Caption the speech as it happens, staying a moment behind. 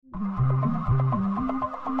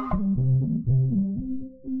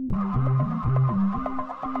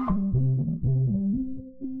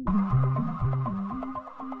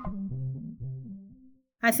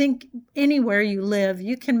I think anywhere you live,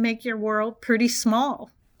 you can make your world pretty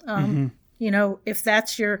small. If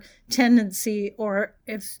that's your tendency, or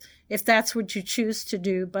if that's what you choose to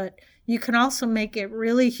do. But you can also make it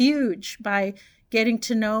really huge by getting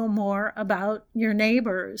to know more about your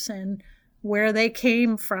neighbors and where they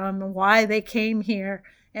came from and why they came here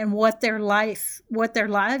and what their lives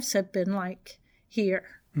have been like here.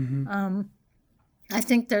 I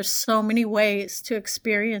think there's so many ways to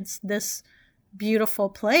experience this beautiful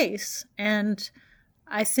place. And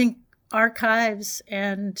I think archives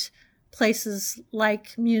and places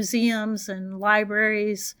like museums and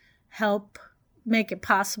libraries help make it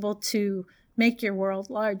possible to make your world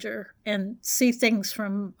larger and see things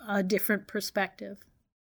from a different perspective.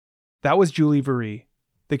 That was Julie Veree,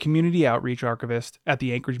 the community outreach archivist at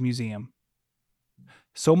the Anchorage Museum.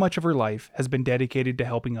 So much of her life has been dedicated to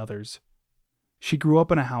helping others. She grew up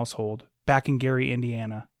in a household back in Gary,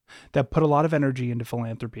 Indiana, that put a lot of energy into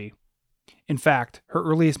philanthropy. In fact, her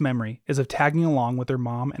earliest memory is of tagging along with her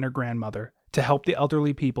mom and her grandmother to help the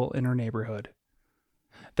elderly people in her neighborhood.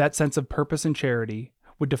 That sense of purpose and charity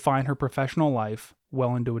would define her professional life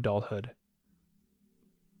well into adulthood.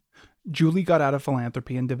 Julie got out of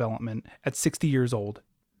philanthropy and development at 60 years old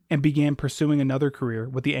and began pursuing another career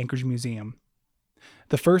with the Anchorage Museum.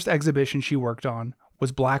 The first exhibition she worked on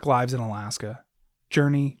was Black Lives in Alaska: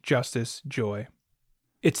 Journey, Justice, Joy.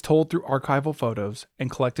 It's told through archival photos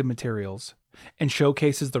and collected materials and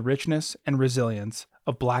showcases the richness and resilience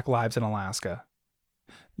of Black lives in Alaska.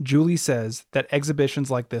 Julie says that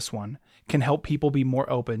exhibitions like this one can help people be more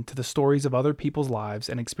open to the stories of other people's lives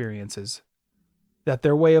and experiences. That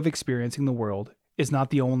their way of experiencing the world is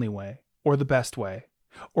not the only way, or the best way,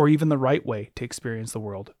 or even the right way to experience the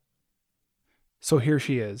world. So here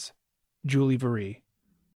she is, Julie Veree.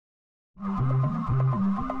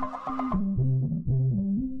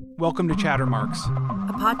 Welcome to Chattermarks,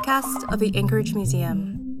 a podcast of the Anchorage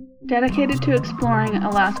Museum, dedicated to exploring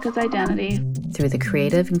Alaska's identity through the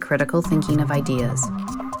creative and critical thinking of ideas,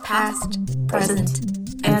 past, present,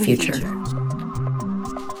 and future.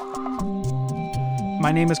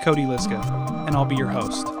 My name is Cody Liska, and I'll be your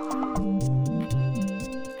host.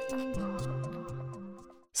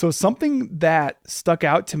 So something that stuck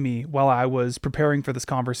out to me while I was preparing for this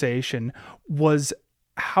conversation was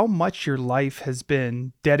how much your life has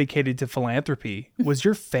been dedicated to philanthropy. Was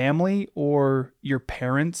your family or your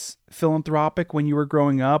parents philanthropic when you were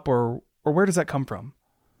growing up, or where does that come from?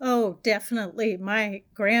 Oh, definitely. My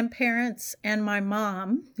grandparents and my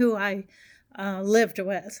mom, who I lived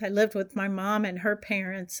with. I lived with my mom and her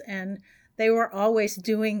parents, and they were always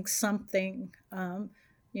doing something,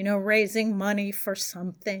 raising money for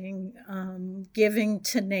something, giving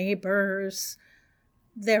to neighbors.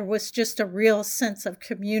 There was just a real sense of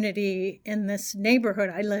community in this neighborhood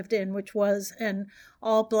I lived in, which was an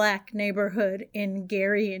all-Black neighborhood in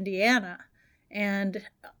Gary, Indiana. And,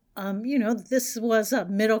 this was a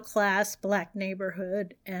middle-class Black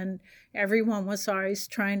neighborhood, and everyone was always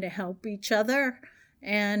trying to help each other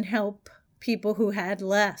and help people who had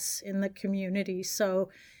less in the community. So,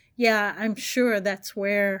 yeah, I'm sure that's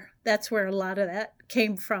where a lot of that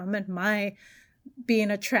came from, and my being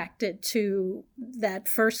attracted to that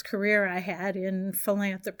first career I had in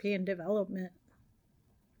philanthropy and development.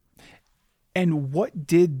 And what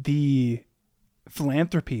did the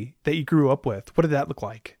philanthropy that you grew up with, what did that look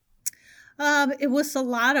like? It was a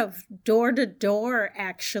lot of door-to-door,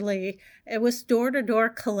 actually. It was door-to-door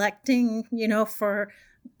collecting, for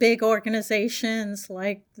big organizations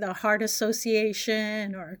like the Heart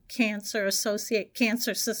Association or Cancer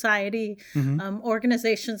Society,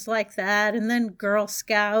 organizations like that. And then Girl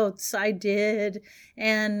Scouts I did.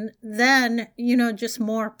 And then, just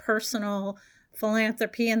more personal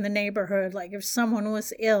philanthropy in the neighborhood. Like if someone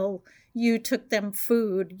was ill, you took them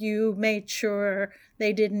food, you made sure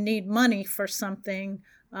they didn't need money for something.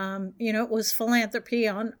 It was philanthropy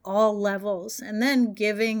on all levels. And then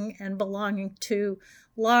giving and belonging to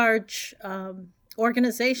large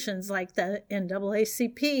organizations like the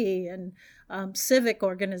NAACP and civic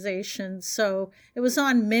organizations. So it was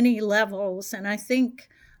on many levels. And I think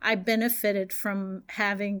I benefited from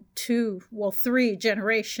having 3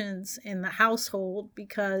 generations in the household,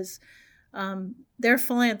 because their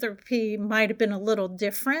philanthropy might have been a little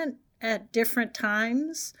different at different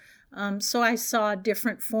times. So I saw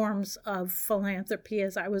different forms of philanthropy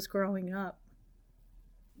as I was growing up.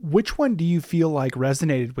 Which one do you feel like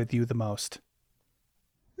resonated with you the most?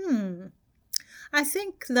 I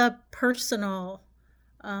think the personal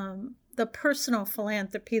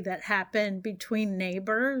philanthropy that happened between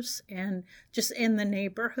neighbors and just in the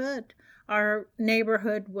neighborhood. Our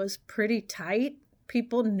neighborhood was pretty tight.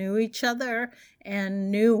 people knew each other and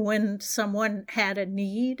knew when someone had a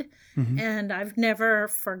need. And I've never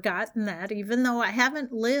forgotten that, even though I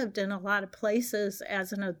haven't lived in a lot of places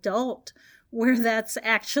as an adult where that's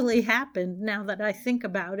actually happened now that I think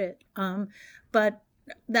about it. But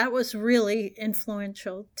that was really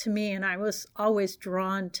influential to me, and I was always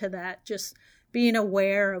drawn to that, just being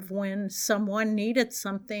aware of when someone needed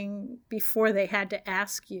something before they had to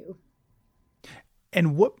ask you.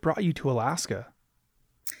 And what brought you to Alaska?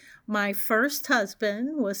 My first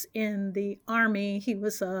husband was in the Army. He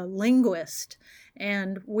was a linguist,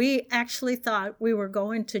 and we actually thought we were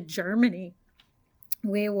going to Germany.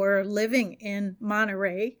 We were living in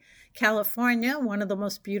Monterey, California, one of the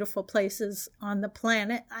most beautiful places on the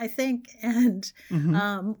planet, I think. And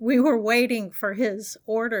we were waiting for his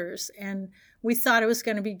orders, and we thought it was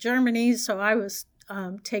going to be Germany. So I was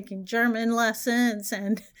taking German lessons,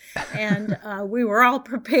 and we were all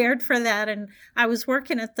prepared for that. And I was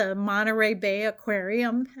working at the Monterey Bay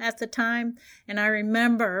Aquarium at the time, and I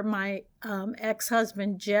remember my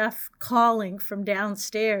ex-husband Jeff calling from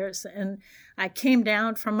downstairs, and I came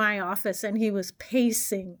down from my office, and he was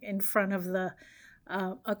pacing in front of the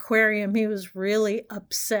aquarium. He was really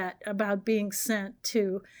upset about being sent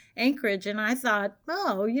to Anchorage. And I thought,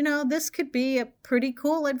 oh, this could be a pretty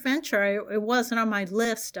cool adventure. It wasn't on my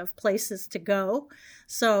list of places to go.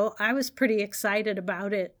 So I was pretty excited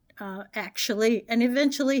about it, actually. And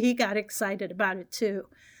eventually he got excited about it too.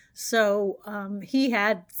 So he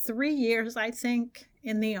had 3 years, I think,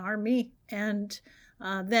 in the Army, and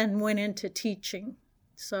then went into teaching.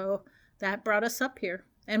 So that brought us up here.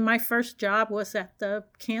 And my first job was at the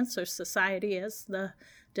Cancer Society as the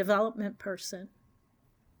development person.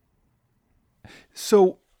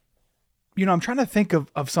 So, I'm trying to think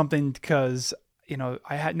of something, because,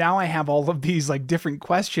 I have all of these like different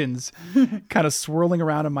questions kind of swirling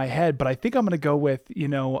around in my head, but I think I'm going to go with, you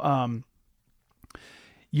and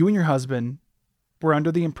your husband were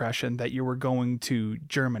under the impression that you were going to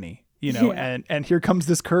Germany, and here comes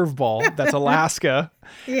this curveball that's Alaska.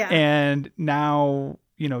 Yeah. And now,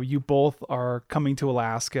 you both are coming to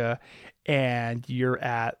Alaska, and you're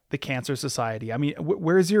at the Cancer Society. I mean,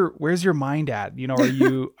 where's your mind at?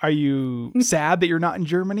 Are you sad that you're not in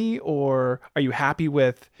Germany, or are you happy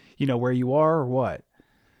with, where you are, or what?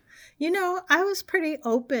 I was pretty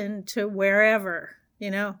open to wherever,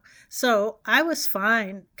 so I was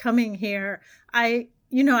fine coming here. I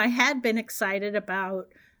had been excited about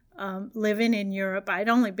living in Europe. I'd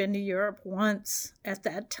only been to Europe once at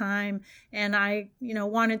that time, and I,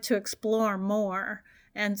 wanted to explore more.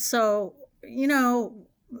 And so,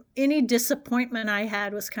 any disappointment I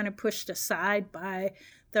had was kind of pushed aside by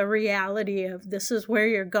the reality of this is where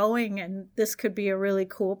you're going, and this could be a really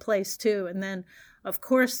cool place too. And then, of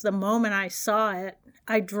course, the moment I saw it,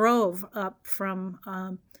 I drove up from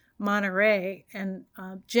Monterey, and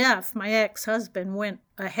Jeff, my ex-husband, went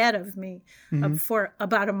ahead of me for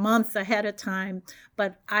about a month ahead of time.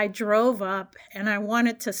 But I drove up, and I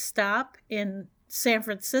wanted to stop in San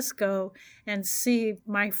Francisco and see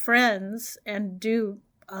my friends and do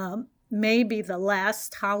maybe the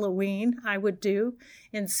last Halloween I would do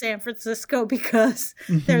in San Francisco, because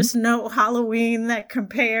there's no Halloween that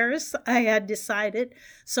compares, I had decided.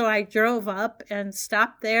 So I drove up and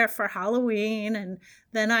stopped there for Halloween, and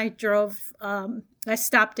then I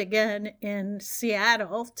stopped again in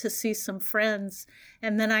Seattle to see some friends,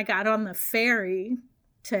 and then I got on the ferry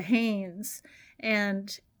to Haines,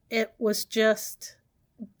 and it was just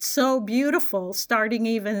so beautiful starting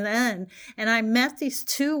even then. And I met these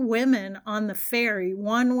two women on the ferry.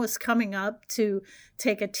 One was coming up to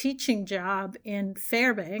take a teaching job in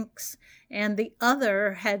Fairbanks, and the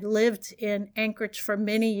other had lived in Anchorage for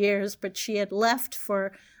many years, but she had left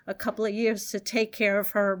for a couple of years to take care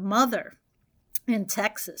of her mother in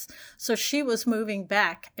Texas. So she was moving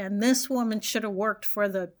back, and this woman should have worked for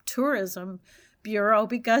the Tourism Bureau,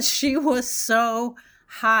 because she was so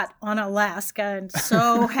hot on Alaska and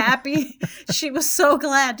so happy. She was so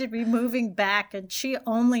glad to be moving back, and she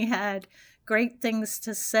only had great things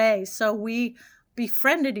to say. So we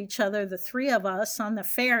befriended each other, the three of us, on the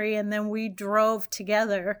ferry, and then we drove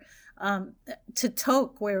together to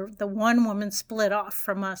Tok, where the one woman split off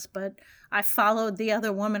from us, but I followed the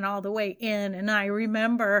other woman all the way in. And I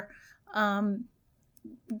remember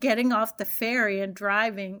getting off the ferry and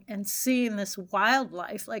driving and seeing this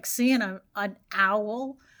wildlife, like seeing an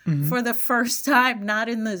owl for the first time, not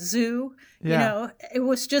in the zoo. Yeah. It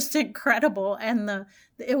was just incredible. And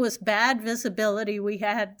it was bad visibility. We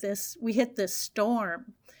hit this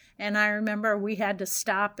storm, and I remember we had to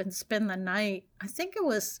stop and spend the night. I think it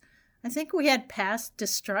was I think we had passed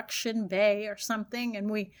Destruction Bay or something, and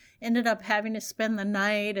we ended up having to spend the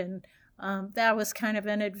night, and that was kind of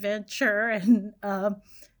an adventure, and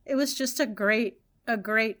it was just a great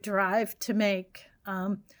drive to make.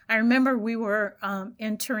 I remember we were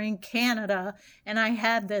entering Canada, and I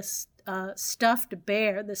had this stuffed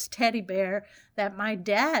bear, this teddy bear that my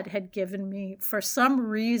dad had given me for some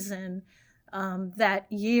reason.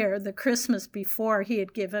 That year, the Christmas before, he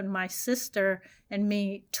had given my sister and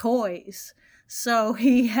me toys. So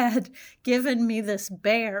he had given me this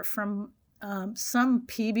bear from some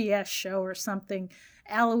PBS show or something.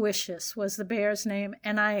 Aloysius was the bear's name.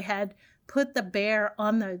 And I had put the bear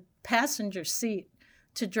on the passenger seat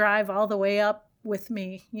to drive all the way up with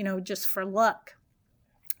me, just for luck.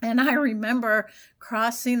 And I remember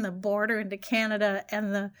crossing the border into Canada,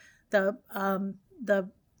 and the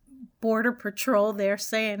Border Patrol there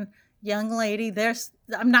saying, "Young lady,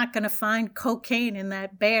 I'm not going to find cocaine in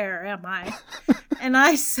that bear, am I?" And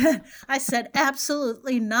I said,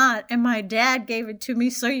 "Absolutely not. And my dad gave it to me,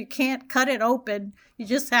 so you can't cut it open. You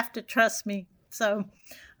just have to trust me." So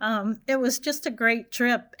it was just a great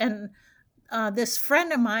trip. And this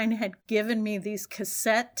friend of mine had given me these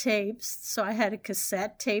cassette tapes. So I had a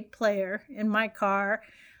cassette tape player in my car.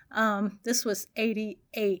 This was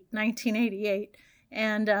 1988.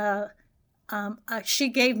 And she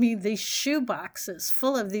gave me these shoe boxes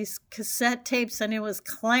full of these cassette tapes, and it was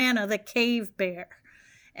Clan of the Cave Bear.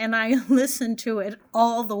 And I listened to it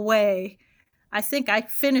all the way. I think I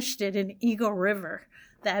finished it in Eagle River,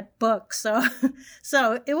 that book. So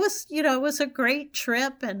it was, it was a great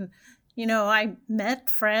trip, and, I met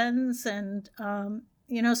friends, and,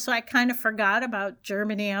 so I kind of forgot about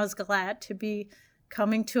Germany. I was glad to be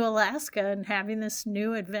coming to Alaska and having this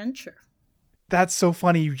new adventure. That's so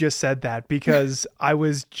funny you just said that, because I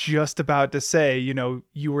was just about to say,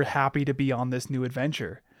 you were happy to be on this new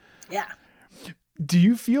adventure. Yeah. Do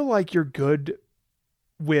you feel like you're good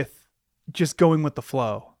with just going with the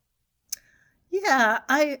flow? Yeah,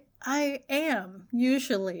 I am,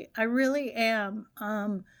 usually. I really am.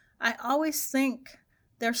 I always think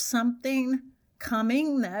there's something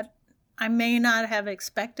coming that I may not have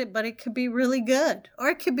expected, but it could be really good, or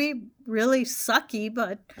it could be really sucky,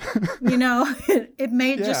 but it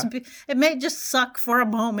may just suck for a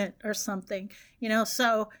moment or something,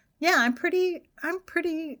 so yeah, I'm pretty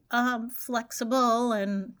flexible,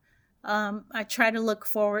 and I try to look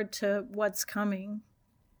forward to what's coming.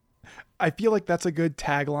 I feel like that's a good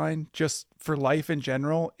tagline just for life in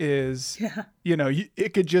general is,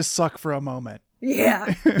 it could just suck for a moment.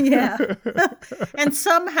 Yeah. And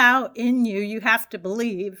somehow in you have to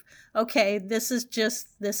believe, okay, this is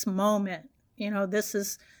just this moment, this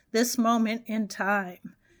is this moment in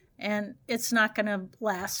time, and it's not going to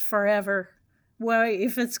last forever. Well,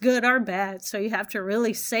 if it's good or bad. So you have to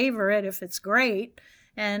really savor it if it's great.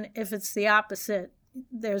 And if it's the opposite,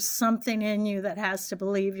 there's something in you that has to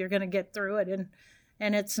believe you're going to get through it,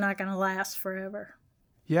 and it's not going to last forever.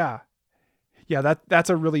 Yeah. Yeah, that's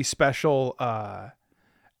a really special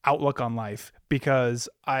outlook on life, because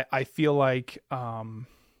I feel like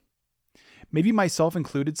maybe myself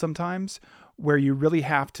included sometimes, where you really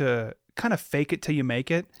have to kind of fake it till you make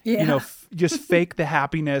it. Yeah. Just fake the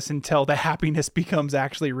happiness until the happiness becomes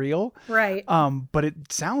actually real. Right. But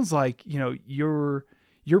it sounds like, you're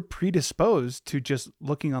predisposed to just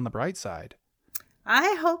looking on the bright side.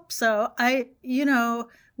 I hope so.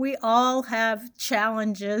 We all have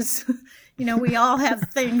challenges. We all have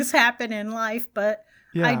things happen in life, but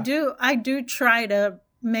yeah. I do try to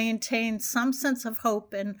maintain some sense of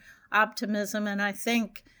hope and optimism. And I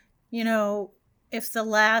think, if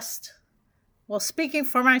speaking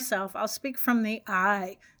for myself, I'll speak from the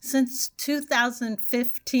I. Since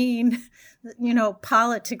 2015,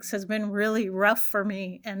 politics has been really rough for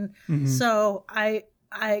me. And so I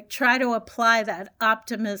try to apply that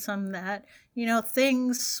optimism that,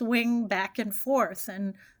 things swing back and forth.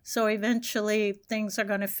 And so eventually things are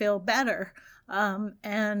going to feel better.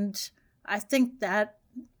 And I think that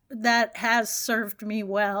has served me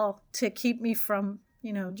well to keep me from,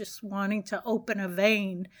 just wanting to open a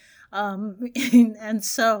vein. And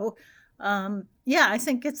so, I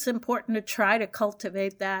think it's important to try to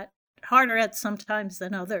cultivate that. Harder at sometimes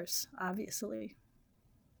than others, obviously.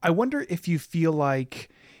 I wonder if you feel like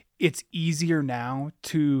it's easier now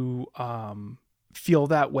to feel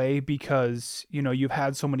that way because, you've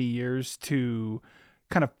had so many years to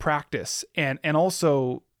kind of practice and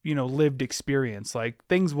also, lived experience, like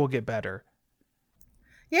things will get better.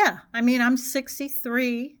 Yeah. I'm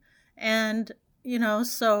 63 and,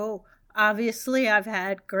 so obviously I've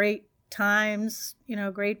had great times,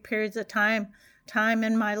 great periods of time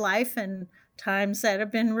in my life, and times that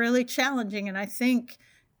have been really challenging. And I think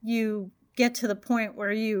you get to the point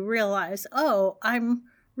where you realize, oh, I'm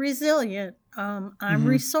resilient. I'm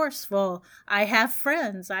resourceful. I have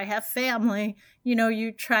friends. I have family.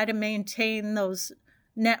 You try to maintain those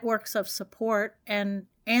networks of support and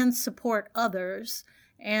support others.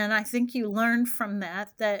 And I think you learn from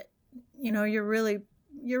that you're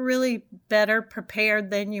really better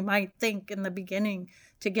prepared than you might think in the beginning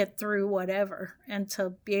to get through whatever and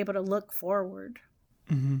to be able to look forward.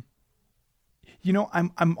 Mm-hmm.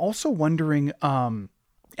 I'm also wondering, and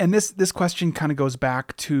this question kind of goes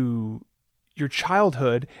back to your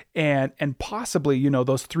childhood and possibly,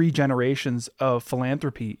 those 3 generations of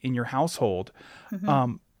philanthropy in your household.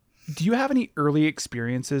 Mm-hmm. Do you have any early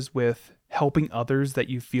experiences with helping others that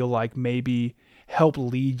you feel like maybe help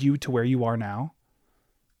lead you to where you are now?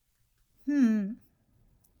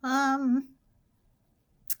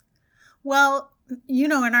 Well,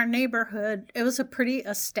 in our neighborhood, it was a pretty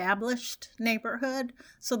established neighborhood.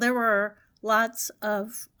 So there were lots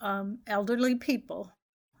of elderly people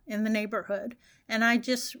in the neighborhood. And I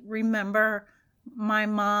just remember my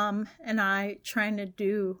mom and I trying to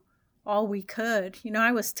do all we could.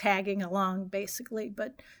 I was tagging along basically,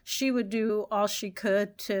 but she would do all she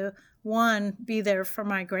could to, one, be there for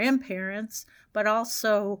my grandparents, but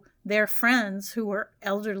also their friends who were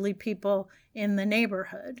elderly people in the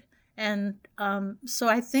neighborhood. And so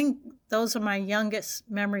I think those are my youngest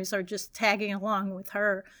memories, are just tagging along with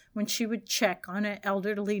her when she would check on an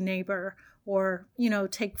elderly neighbor or,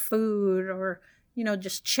 take food or,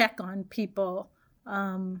 just check on people.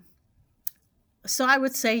 So I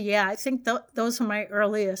would say, yeah, I think those are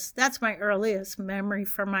that's my earliest memory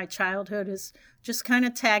from my childhood, is just kind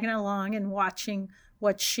of tagging along and watching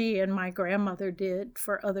what she and my grandmother did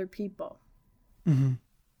for other people. Mm-hmm.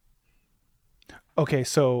 Okay,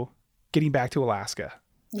 so getting back to Alaska.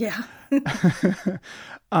 Yeah.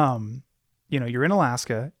 You're in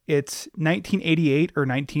Alaska. It's 1988 or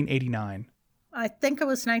 1989? I think it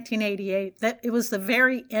was 1988. It was the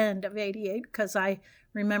very end of 88 because I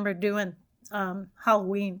remember doing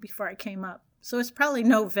Halloween before I came up. So it's probably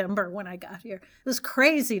November when I got here. It was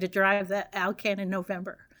crazy to drive that Alcan in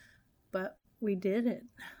November, but we did it.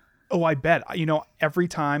 Oh, I bet. Every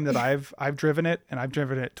time that I've driven it, and I've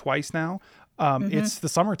driven it twice now, it's the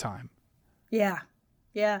summertime. Yeah.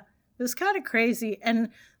 It was kind of crazy. And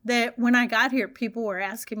when I got here, people were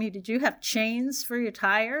asking me, did you have chains for your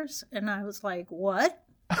tires? And I was like, what?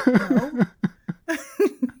 No.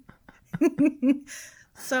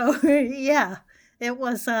 So, yeah, it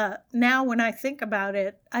was, now when I think about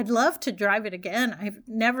it, I'd love to drive it again. I've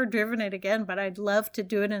never driven it again, but I'd love to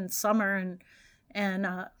do it in summer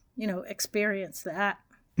and experience that.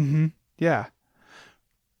 Mm-hmm. Yeah.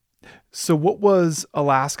 So what was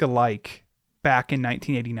Alaska like back in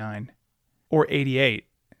 1989 or 88?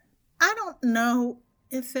 I don't know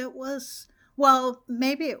if it was, well,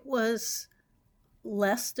 maybe it was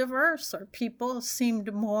less diverse, or people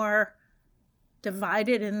seemed more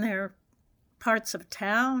divided in their parts of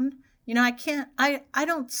town. I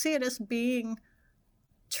don't see it as being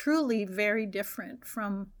truly very different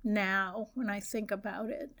from now when I think about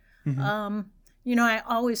it. Mm-hmm. I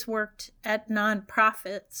always worked at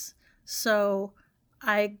nonprofits, so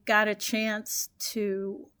I got a chance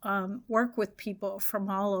to work with people from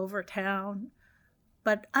all over town.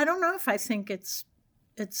 But I don't know if I think I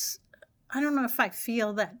don't know if I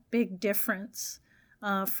feel that big difference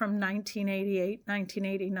from 1988,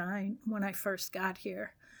 1989, when I first got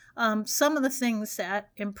here. Some of the things that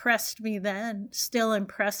impressed me then still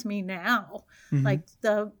impress me now. Mm-hmm.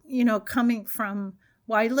 Like coming from,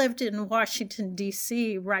 I lived in Washington,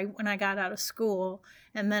 D.C. right when I got out of school,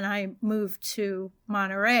 and then I moved to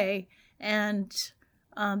Monterey. And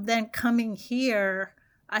then coming here,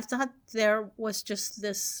 I thought there was just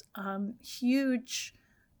this huge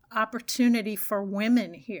opportunity for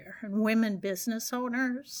women here and women business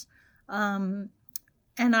owners. And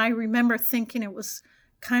I remember thinking it was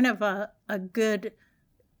kind of a good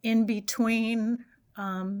in-between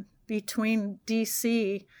between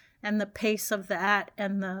DC and the pace of that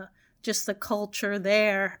and the culture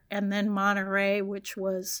there, and then Monterey, which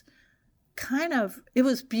was it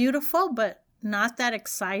was beautiful, but not that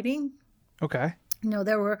exciting. Okay.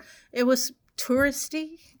 It was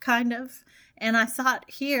touristy kind of. And I thought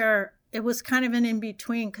here it was kind of an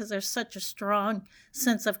in-between because there's such a strong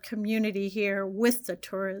sense of community here with the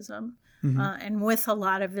tourism, mm-hmm. And with a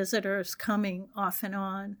lot of visitors coming off and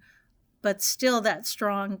on, but still that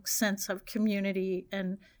strong sense of community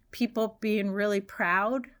and people being really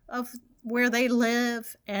proud of where they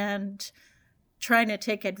live and trying to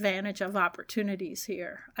take advantage of opportunities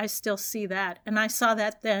here. I still see that. And I saw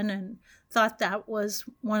that then and thought that was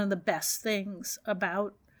one of the best things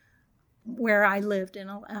about where I lived in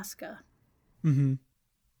Alaska. Mm-hmm.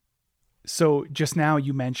 So just now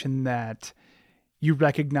you mentioned that you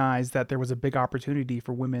recognized that there was a big opportunity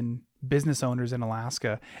for women business owners in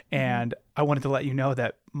Alaska. And I wanted to let you know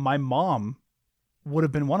that my mom would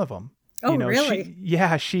have been one of them. Oh, really?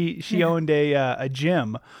 She owned a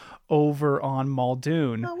gym over on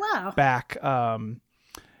Muldoon. Oh, wow. Back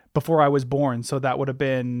before I was born. So that would have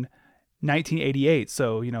been 1988.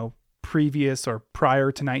 So, previous or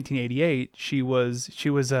prior to 1988, she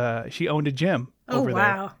owned a gym over there.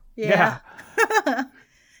 Wow. Yeah.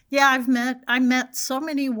 Yeah, I met so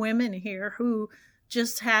many women here who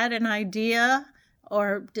just had an idea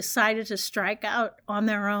or decided to strike out on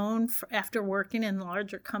their own after working in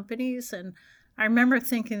larger companies. And I remember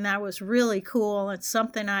thinking that was really cool. It's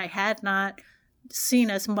something I had not seen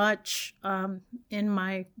as much in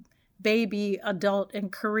my baby adult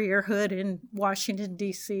and careerhood in Washington,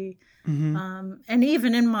 D.C., and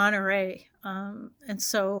even in Monterey. And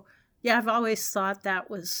so, yeah, I've always thought that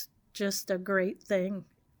was just a great thing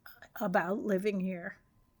about living here.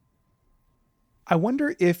 I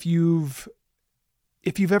wonder if you've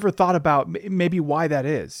ever thought about maybe why that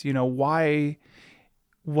is. Why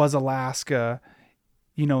was Alaska,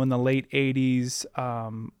 in the late 80s,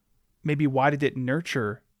 maybe why did it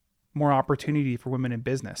nurture more opportunity for women in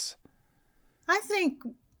business? I think,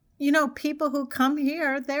 people who come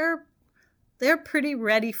here, they're pretty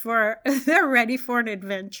ready for an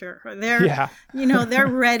adventure. They're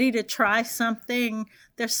ready to try something.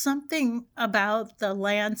 There's something about the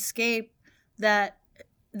landscape that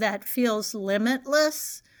feels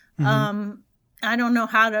limitless. I don't know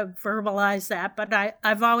how to verbalize that, but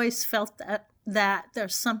I've always felt that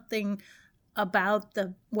there's something about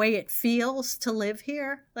the way it feels to live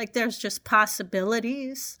here. Like there's just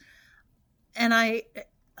possibilities. And I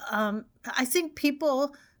think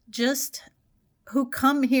people just who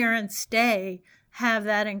come here and stay have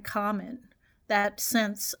that in common, that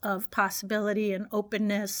sense of possibility and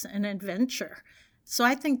openness and adventure. So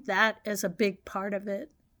I think that is a big part of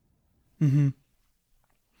it. Mm-hmm.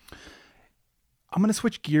 I'm going to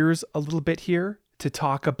switch gears a little bit here to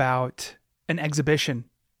talk about an exhibition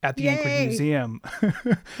at the Anchorage Museum.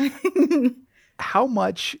 How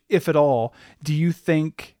much, if at all, do you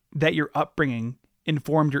think that your upbringing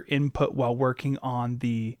informed your input while working on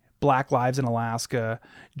the Black Lives in Alaska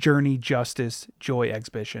Journey, Justice, Joy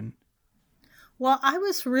exhibition? Well, I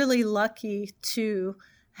was really lucky to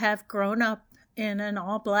have grown up in an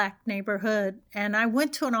all-Black neighborhood, and I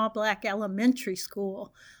went to an all-Black elementary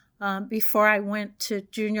school before I went to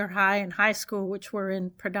junior high and high school, which were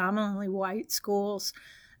in predominantly white schools.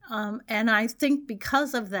 And I think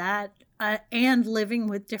because of that, and living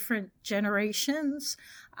with different generations,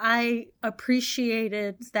 I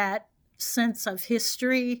appreciated that sense of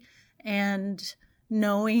history and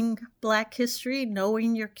knowing Black history,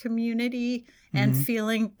 knowing your community, and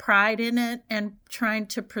feeling pride in it and trying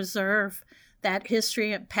to preserve that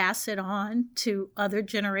history and pass it on to other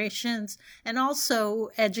generations, and also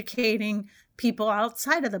educating people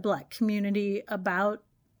outside of the Black community about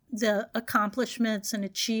the accomplishments and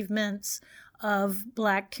achievements of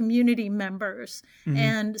Black community members.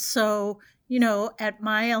 And so, at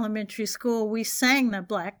my elementary school, we sang the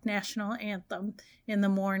Black National Anthem in the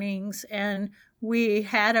mornings, and we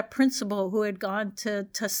had a principal who had gone to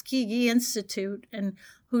Tuskegee Institute and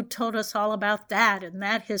who told us all about that and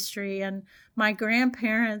that history. And my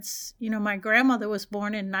grandparents, my grandmother was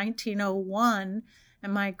born in 1901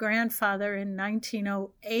 and my grandfather in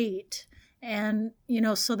 1908. And,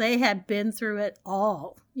 so they had been through it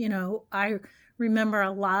all. I remember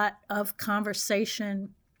a lot of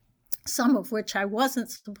conversation, some of which I wasn't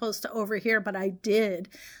supposed to overhear, but I did,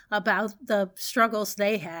 about the struggles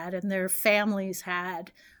they had and their families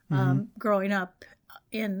had growing up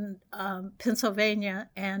in Pennsylvania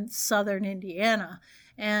and southern Indiana.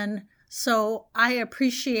 And so I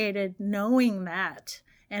appreciated knowing that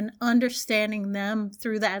and understanding them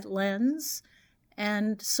through that lens.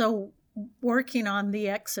 And so working on the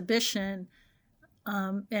exhibition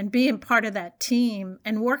and being part of that team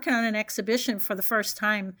and working on an exhibition for the first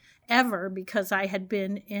time ever, because I had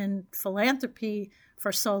been in philanthropy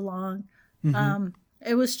for so long.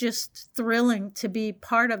 It was just thrilling to be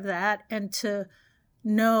part of that and to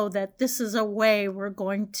know that this is a way we're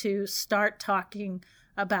going to start talking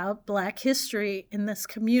about Black history in this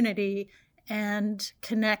community and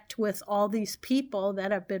connect with all these people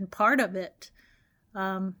that have been part of it.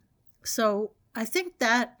 So I think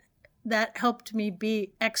that that helped me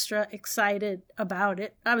be extra excited about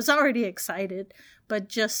it. I was already excited, but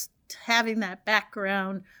just having that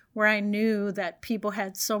background where I knew that people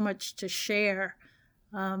had so much to share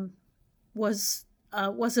was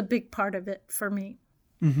a big part of it for me.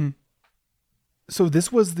 Mm-hmm. So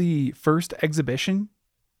this was the first exhibition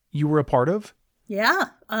you were a part of? Yeah,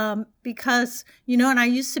 because, and I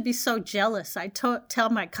used to be so jealous. I tell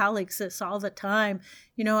my colleagues this all the time.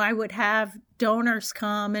 I would have donors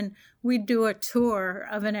come and we'd do a tour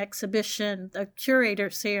of an exhibition. The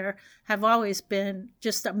curators here have always been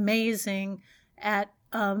just amazing at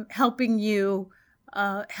helping you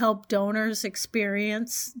help donors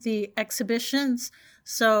experience the exhibitions.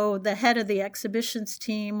 So the head of the exhibitions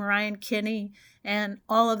team, Ryan Kinney, and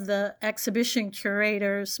all of the exhibition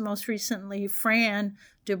curators, most recently Fran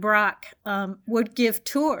Dubrock, would give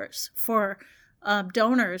tours for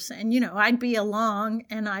donors. And, I'd be along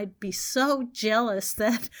and I'd be so jealous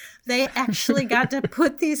that they actually got to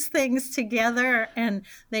put these things together and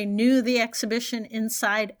they knew the exhibition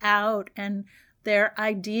inside out and their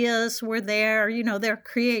ideas were there, their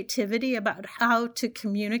creativity about how to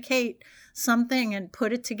communicate something and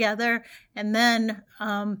put it together. And then,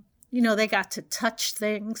 they got to touch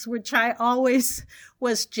things, which I always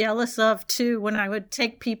was jealous of too when I would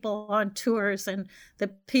take people on tours, and the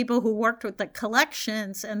people who worked with the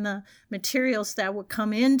collections and the materials that would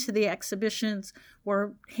come into the exhibitions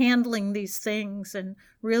were handling these things and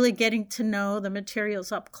really getting to know the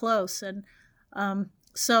materials up close. And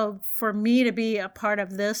so for me to be a part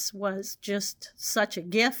of this was just such a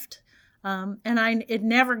gift. It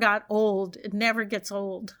never got old. It never gets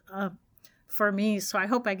old for me. So I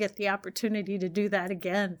hope I get the opportunity to do that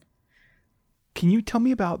again. Can you tell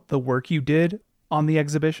me about the work you did on the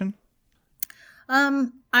exhibition?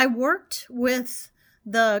 I worked with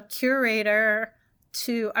the curator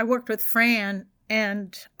I worked with Fran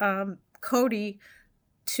and Cody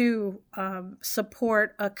to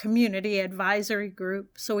support a community advisory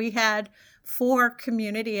group. So we had 4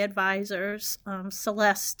 community advisors,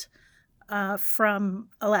 Celeste from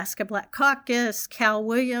Alaska Black Caucus, Cal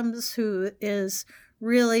Williams, who is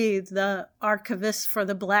really the archivist for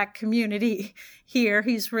the Black community here.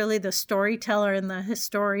 He's really the storyteller and the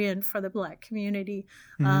historian for the Black community.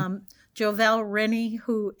 Mm-hmm. Jovel Rennie,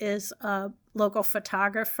 who is a local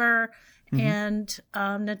photographer, mm-hmm.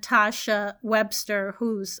 and Natasha Webster,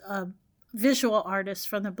 who's a visual artist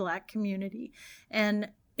from the Black community. And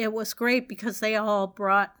it was great because they all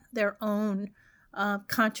brought their own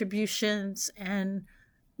contributions and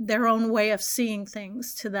their own way of seeing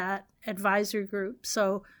things to that advisory group.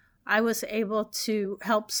 So I was able to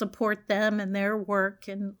help support them in their work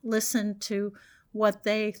and listen to what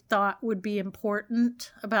they thought would be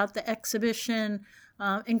important about the exhibition,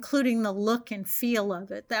 including the look and feel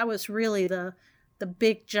of it. That was really the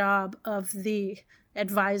big job of the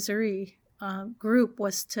advisory group,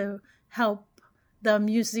 was to help the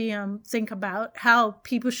museum think about how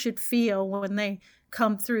people should feel when they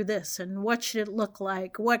come through this, and what should it look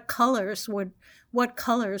like, what colors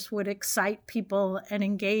would excite people and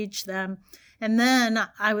engage them. And then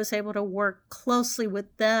I was able to work closely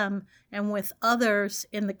with them and with others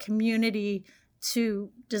in the community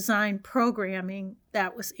to design programming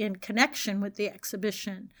that was in connection with the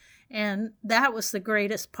exhibition. And that was the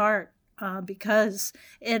greatest part because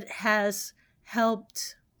it has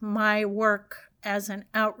helped my work as an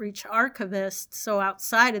outreach archivist, so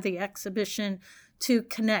outside of the exhibition, to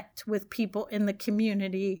connect with people in the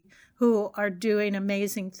community who are doing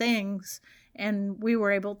amazing things. And we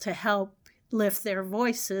were able to help lift their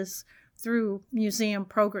voices through museum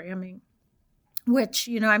programming, which,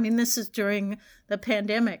 this is during the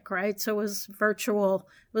pandemic, right? So it was virtual.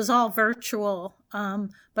 It was all virtual,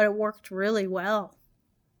 but it worked really well.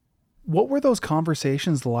 What were those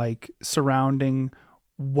conversations like surrounding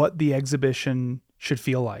what the exhibition should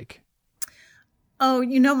feel like? Oh,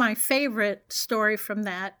 my favorite story from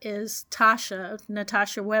that is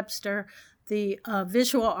Natasha Webster, the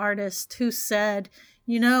visual artist, who said,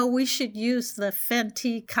 we should use the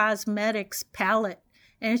Fenty Cosmetics palette,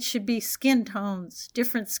 and it should be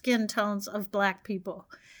different skin tones of Black people.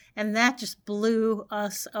 And that just blew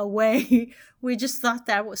us away. We just thought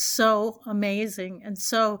that was so amazing. And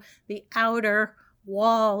so the outer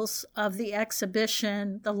walls of the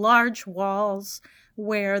exhibition, the large walls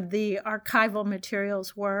where the archival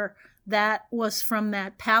materials were, that was from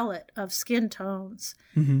that palette of skin tones.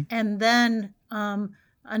 Mm-hmm. And then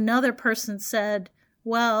another person said,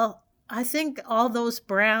 well, I think all those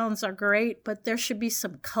browns are great, but there should be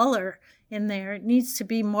some color in there. It needs to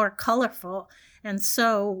be more colorful. And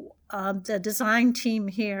so the design team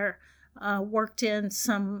here worked in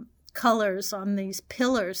some colors on these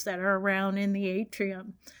pillars that are around in the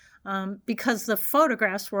atrium, because the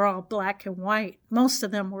photographs were all black and white. Most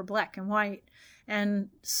of them were black and white. And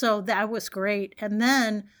so that was great. And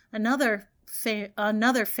then another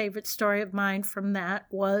favorite story of mine from that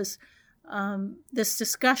was this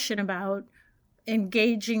discussion about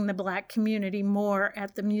engaging the Black community more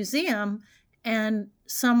at the museum, and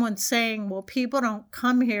someone saying, well, people don't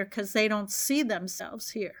come here because they don't see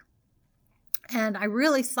themselves here. And I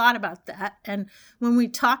really thought about that. And when we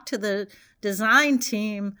talked to the design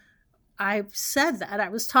team, I said that. I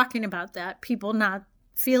was talking about that, people not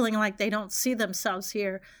feeling like they don't see themselves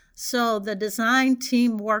here. So the design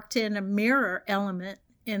team worked in a mirror element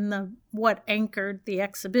in what anchored the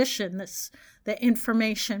exhibition, the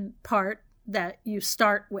information part that you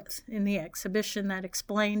start with in the exhibition that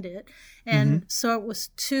explained it. And so it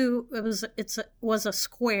was a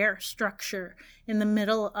square structure in the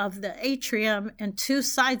middle of the atrium, and two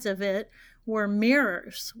sides of it were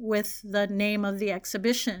mirrors with the name of the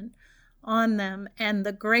exhibition on them. And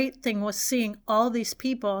the great thing was seeing all these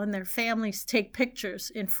people and their families take pictures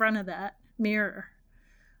in front of that mirror.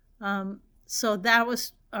 So that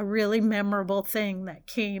was a really memorable thing that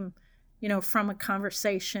came, from a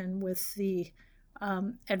conversation with the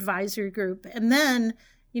advisory group. And then,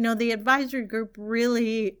 the advisory group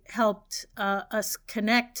really helped us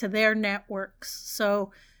connect to their networks.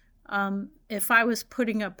 So if I was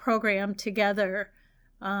putting a program together,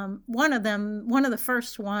 one of the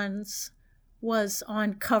first ones was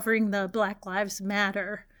on covering the Black Lives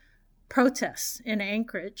Matter protests in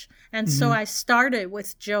Anchorage. And so I started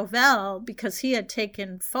with Jovel because he had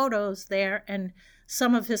taken photos there, and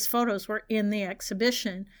some of his photos were in the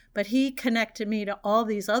exhibition, but he connected me to all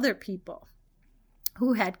these other people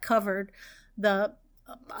who had covered the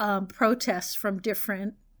protests from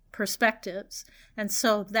different perspectives. And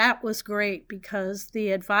so that was great because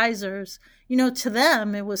the advisors, to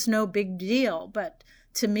them, it was no big deal. But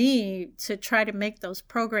to me, to try to make those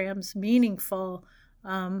programs meaningful,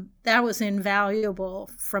 that was invaluable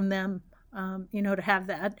from them, to have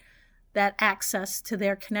that access to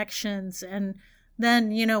their connections. And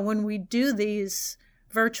then, when we do these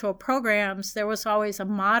virtual programs, there was always a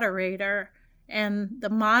moderator, and the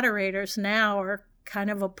moderators now are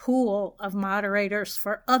kind of a pool of moderators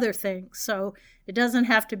for other things. So it doesn't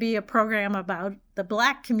have to be a program about the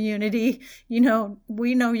Black community. We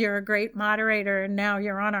know you're a great moderator, and now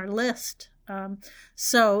you're on our list.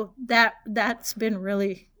 So that's been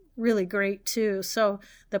really, really great too. So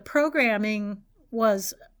the programming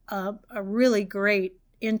was a really great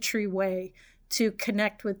entryway to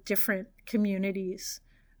connect with different communities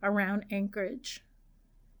around Anchorage.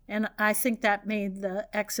 And I think that made the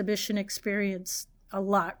exhibition experience a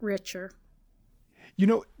lot richer.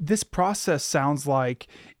 This process sounds like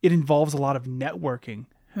it involves a lot of networking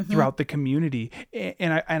throughout the community.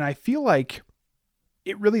 And I feel like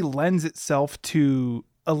it really lends itself to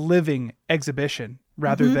a living exhibition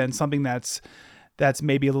rather than something that's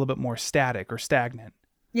maybe a little bit more static or stagnant.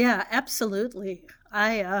 Yeah, absolutely.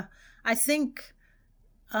 I think,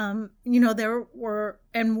 there were,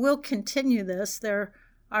 and we'll continue this, there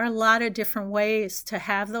are a lot of different ways to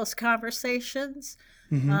have those conversations.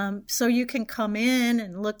 So you can come in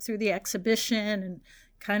and look through the exhibition and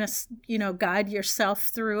kind of, guide yourself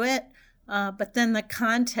through it. But then the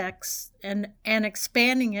context and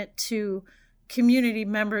expanding it to community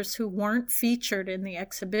members who weren't featured in the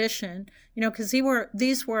exhibition, because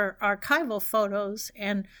these were archival photos,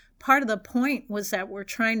 and part of the point was that we're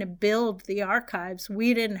trying to build the archives.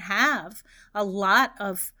 We didn't have a lot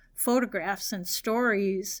of photographs and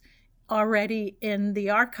stories already in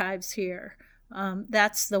the archives here.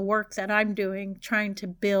 That's the work that I'm doing, trying to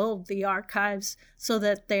build the archives so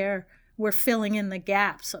that we're filling in the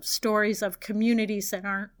gaps of stories of communities that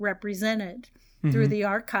aren't represented through the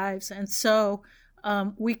archives. And so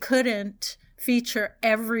we couldn't feature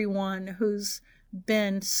everyone who's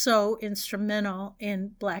been so instrumental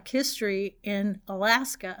in Black history in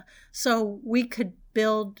Alaska. So we could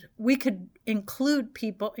include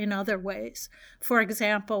people in other ways. For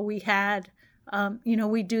example, we had,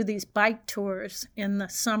 we do these bike tours in the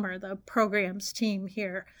summer. The programs team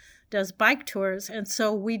here does bike tours. And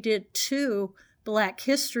so we did 2 Black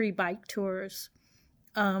history bike tours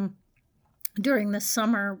during the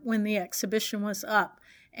summer when the exhibition was up.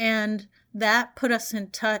 And that put us in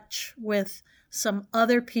touch with some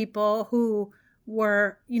other people who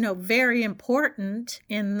were, very important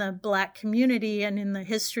in the Black community and in the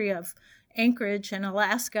history of Anchorage and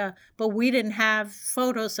Alaska, but we didn't have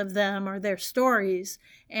photos of them or their stories.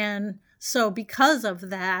 And so because of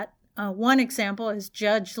that, one example is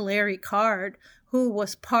Judge Larry Card, who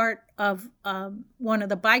was part of one of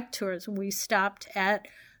the bike tours. We stopped at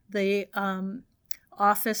the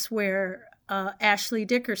office where Ashley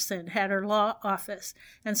Dickerson had her law office.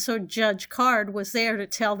 And so Judge Card was there to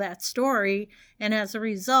tell that story. And as a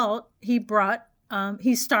result, he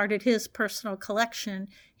started his personal collection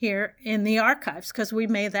here in the archives because we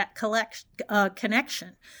made that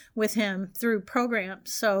connection with him through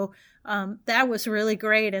programs. So that was really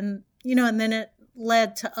great. And, and then it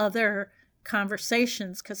led to other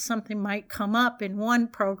conversations because something might come up in one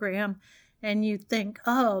program and you think,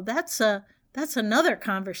 oh, that's another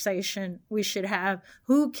conversation we should have.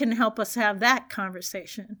 Who can help us have that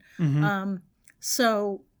conversation? Mm-hmm.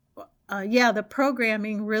 The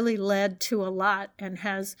programming really led to a lot and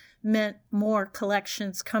has meant more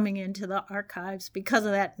collections coming into the archives because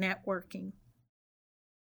of that networking.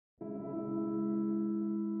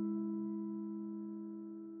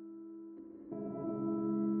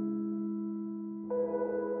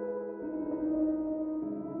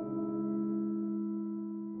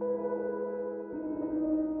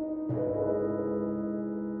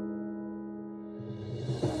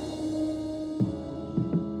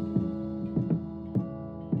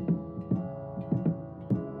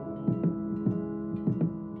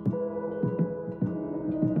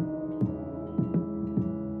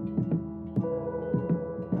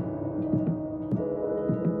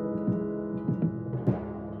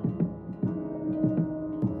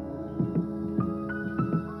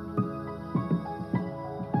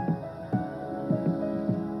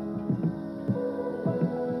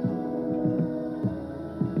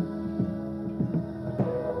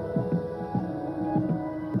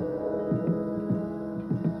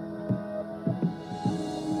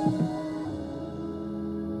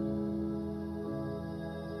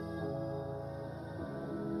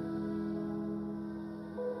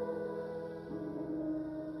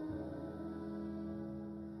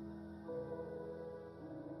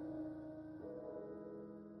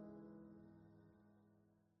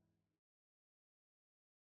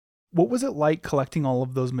 What was it like collecting all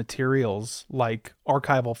of those materials, like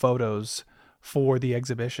archival photos, for the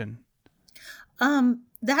exhibition?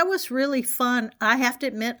 That was really fun. I have to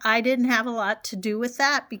admit, I didn't have a lot to do with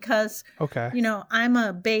that because, I'm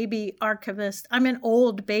a baby archivist. I'm an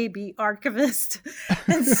old baby archivist.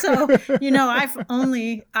 And so,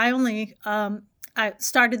 I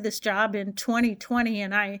started this job in 2020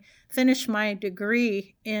 and I finished my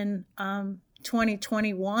degree in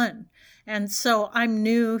 2021. And so I'm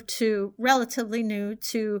relatively new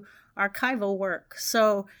to archival work.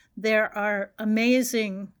 So there are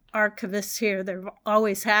amazing archivists here. There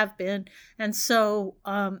always have been. And so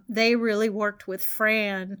they really worked with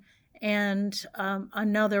Fran and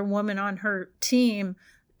another woman on her team,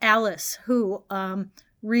 Alice, who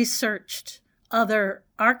researched other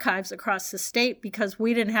archives across the state because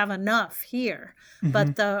we didn't have enough here. Mm-hmm.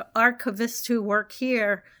 But the archivists who work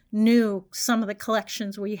here knew some of the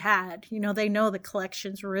collections we had. They know the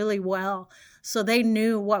collections really well. So they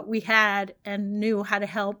knew what we had and knew how to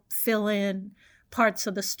help fill in parts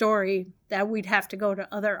of the story that we'd have to go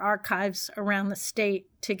to other archives around the state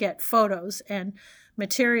to get photos and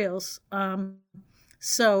materials.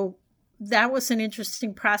 So that was an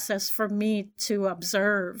interesting process for me to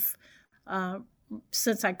observe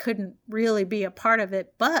since I couldn't really be a part of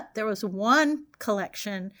it. But there was one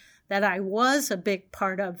collection that I was a big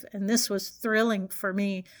part of, and this was thrilling for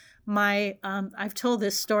me. I've told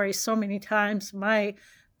this story so many times. My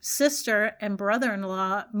sister and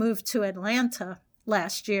brother-in-law moved to Atlanta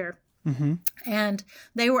last year. Mm-hmm. And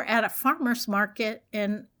they were at a farmer's market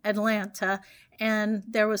in Atlanta, and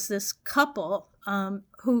there was this couple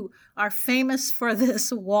who are famous for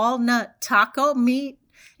this walnut taco meat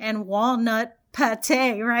and walnut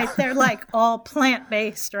pate, right? They're like all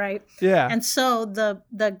plant-based, right? Yeah. And so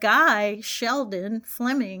the guy, Sheldon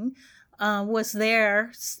Fleming, was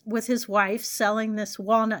there with his wife selling this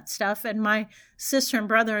walnut stuff. And my sister and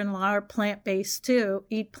brother-in-law are plant-based too,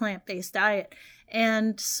 eat plant-based diet.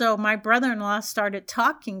 And so my brother-in-law started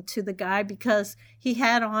talking to the guy because he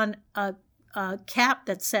had on a cap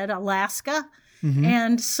that said Alaska. Mm-hmm.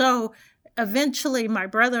 And so eventually my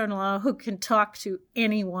brother-in-law, who can talk to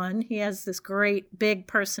anyone, he has this great big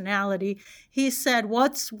personality, he said,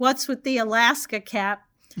 what's with the Alaska cap?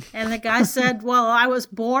 And the guy said, well, I was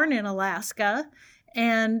born in Alaska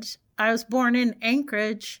and I was born in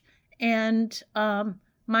Anchorage, and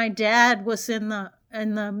my dad was in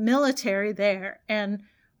the military there. And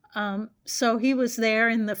so he was there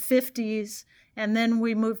in the 50s, and then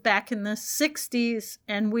we moved back in the 60s,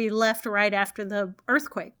 and we left right after the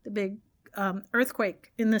earthquake, the big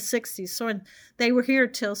earthquake in the 60s. So they were here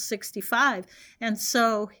till 65. And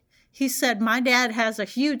so he said, my dad has a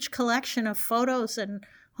huge collection of photos and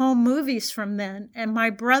home movies from then. And my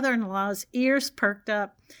brother-in-law's ears perked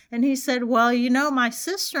up. And he said, well, my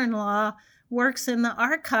sister-in-law works in the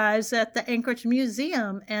archives at the Anchorage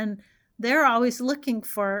Museum, and they're always looking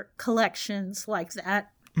for collections like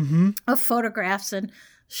that of photographs. And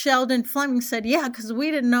Sheldon Fleming said, yeah, because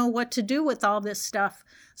we didn't know what to do with all this stuff.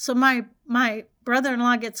 So my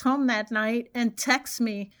brother-in-law gets home that night and texts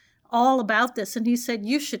me all about this. And he said,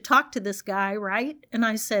 you should talk to this guy, right? And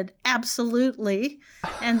I said, absolutely.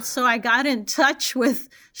 And so I got in touch with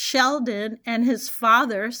Sheldon and his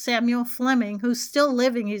father, Samuel Fleming, who's still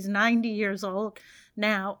living. He's 90 years old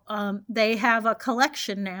now. They have a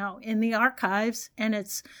collection now in the archives, and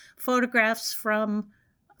it's photographs from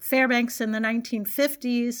Fairbanks in the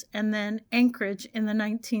 1950s and then Anchorage in the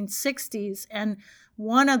 1960s. And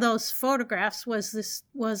one of those photographs was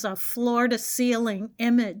a floor-to-ceiling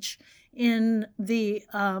image in the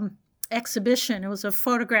exhibition. It was a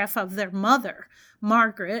photograph of their mother,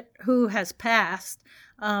 Margaret, who has passed.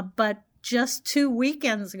 But just 2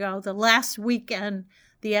 weekends ago, the last weekend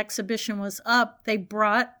the exhibition was up, they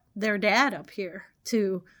brought their dad up here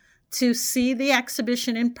to see the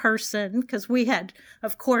exhibition in person, because we had,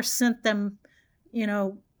 of course, sent them,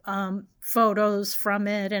 photos from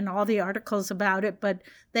it and all the articles about it, but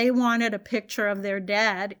they wanted a picture of their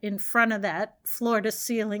dad in front of that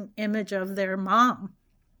floor-to-ceiling image of their mom.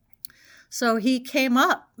 So he came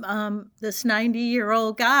up, this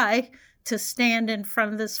 90-year-old guy, to stand in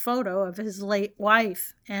front of this photo of his late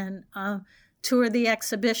wife and tour the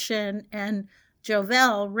exhibition. And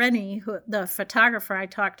Jovel Rennie, the photographer I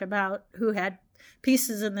talked about, who had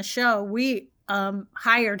pieces in the show, we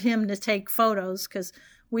hired him to take photos because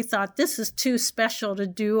we thought this is too special to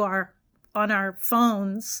do on our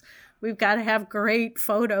phones. We've got to have great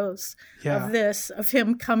photos of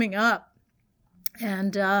him coming up.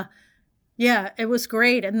 And it was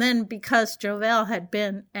great. And then because Jovel had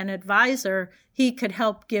been an advisor, he could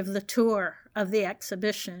help give the tour of the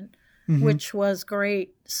exhibition, which was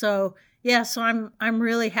great. So I'm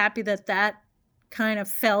really happy that kind of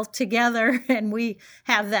fell together and we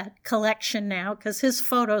have that collection now, because his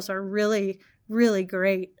photos are really, really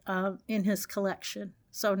great in his collection.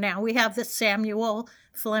 So now we have the Samuel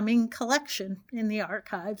Fleming collection in the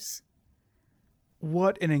archives.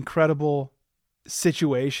 What an incredible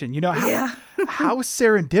situation. How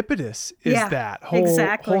serendipitous is that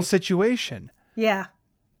whole situation? Yeah,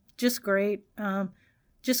 just great.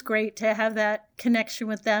 Just great to have that connection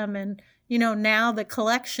with them. And, now the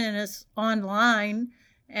collection is online.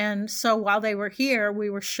 And so while they were here, we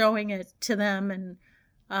were showing it to them,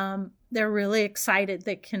 and they're really excited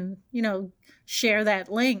they can, share that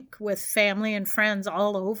link with family and friends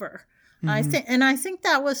all over. I think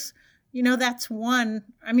that was, that's one,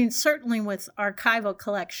 certainly with archival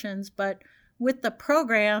collections, but with the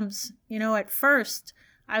programs, at first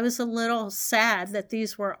I was a little sad that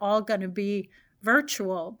these were all going to be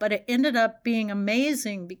virtual, but it ended up being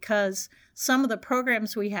amazing because some of the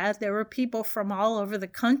programs we had, there were people from all over the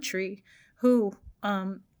country who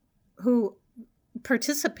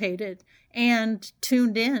participated and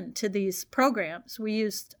tuned in to these programs. We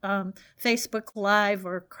used Facebook Live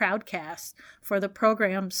or Crowdcast for the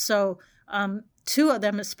programs. So 2 of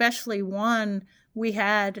them, especially one, we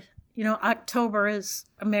had, October is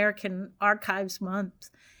American Archives Month,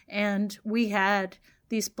 and we had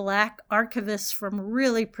these Black archivists from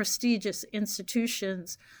really prestigious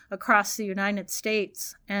institutions across the United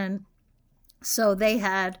States. And so they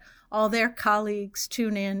had all their colleagues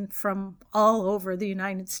tune in from all over the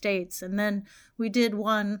United States. And then we did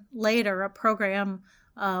one later, a program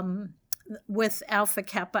with Alpha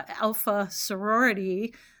Kappa Alpha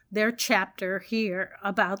sorority, their chapter here,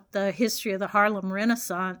 about the history of the Harlem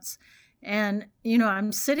Renaissance. And,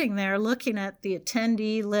 I'm sitting there looking at the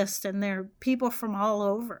attendee list, and there are people from all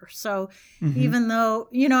over. So even though,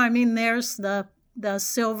 there's the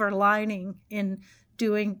silver lining in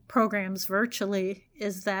doing programs virtually,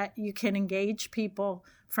 is that you can engage people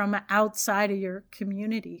from outside of your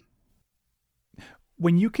community.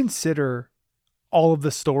 When you consider all of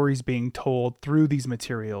the stories being told through these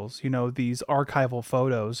materials, these archival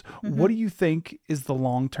photos, what do you think is the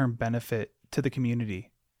long-term benefit to the community?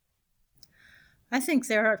 I think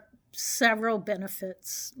there are several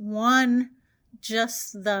benefits. One,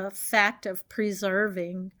 just the fact of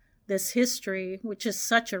preserving this history, which is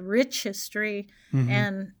such a rich history.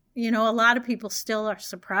 And, a lot of people still are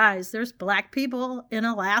surprised. There's Black people in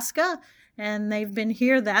Alaska, and they've been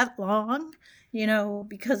here that long,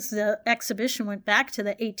 because the exhibition went back to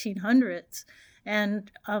the 1800s.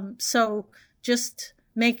 And so just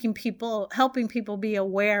helping people be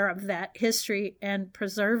aware of that history and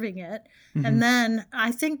preserving it. And then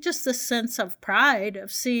I think just the sense of pride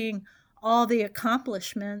of seeing all the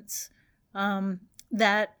accomplishments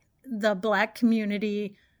that the Black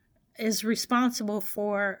community is responsible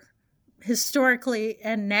for historically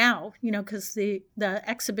and now, because the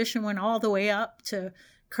exhibition went all the way up to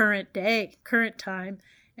current time.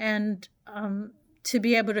 And to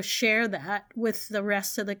be able to share that with the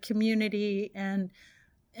rest of the community and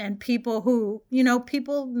people who,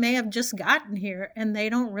 people may have just gotten here and they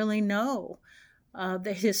don't really know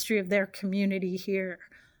the history of their community here.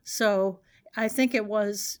 So I think it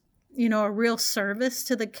was, a real service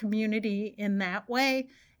to the community in that way,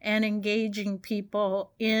 and engaging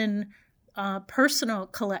people in personal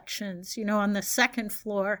collections. On the second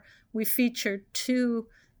floor, we featured 2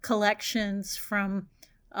 collections from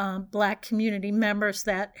Black community members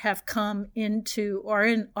that have come into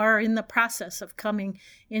or are in the process of coming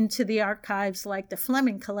into the archives, like the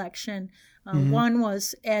Fleming collection. One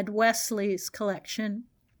was Ed Wesley's collection,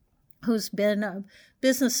 who's been a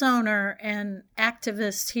business owner and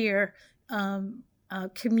activist here, a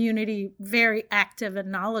community, very active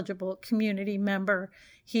and knowledgeable community member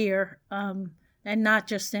here, and not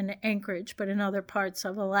just in Anchorage, but in other parts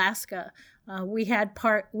of Alaska. We had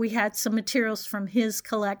some materials from his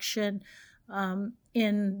collection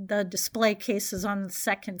in the display cases on the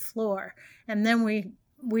second floor, and then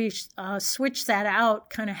we switched that out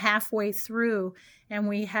kind of halfway through, and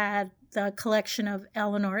we had the collection of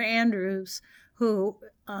Eleanor Andrews, who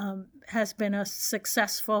has been a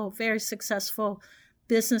very successful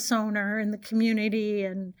business owner in the community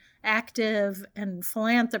and active and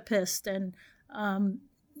philanthropist, and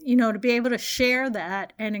to be able to share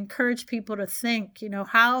that and encourage people to think,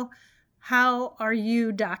 how are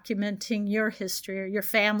you documenting your history or your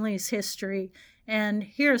family's history? And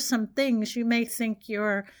here are some things. You may think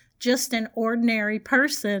you're just an ordinary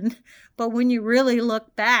person, but when you really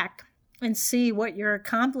look back and see what you're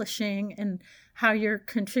accomplishing and how you're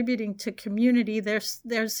contributing to community,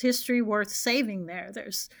 there's history worth saving there.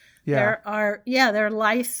 There are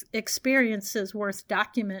life experiences worth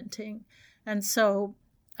documenting. And so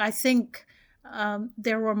I think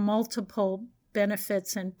there were multiple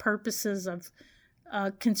benefits and purposes of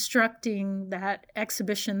constructing that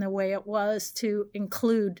exhibition the way it was, to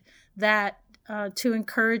include that, to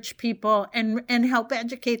encourage people and help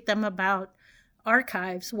educate them about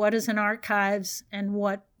archives, what is an archives and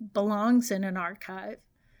what belongs in an archive.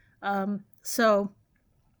 I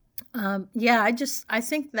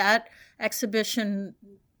think that exhibition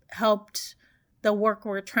helped the work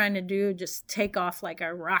we're trying to do just take off like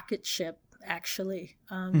a rocket ship, actually.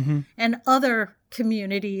 And other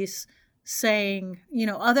communities saying,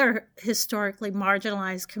 other historically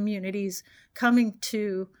marginalized communities coming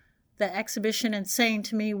to the exhibition and saying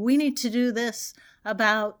to me, we need to do this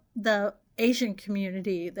about the Asian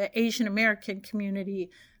community, the Asian American community.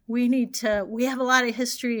 We have a lot of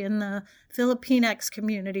history in the Filipinx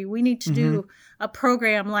community. We need to do a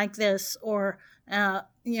program like this, or,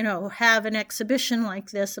 have an exhibition like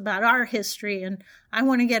this about our history. And I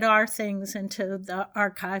want to get our things into the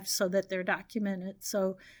archives so that they're documented.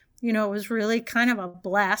 So, it was really kind of a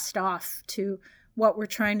blast off to what we're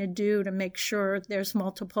trying to do to make sure there's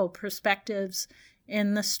multiple perspectives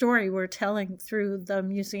in the story we're telling through the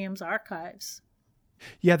museum's archives.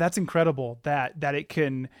 Yeah, that's incredible that it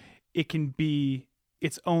can be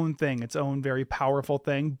its own thing, its own very powerful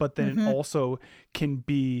thing, but then it also can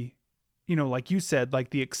be, like you said,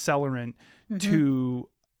 like the accelerant to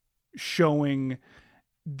showing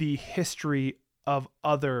the history of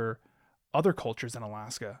other cultures in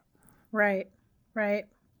Alaska. Right.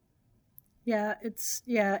 Yeah,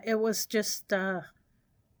 it was just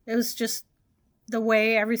the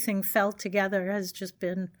way everything fell together has just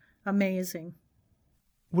been amazing.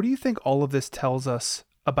 What do you think all of this tells us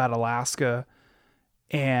about Alaska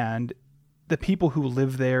and the people who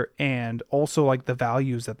live there, and also like the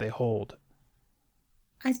values that they hold?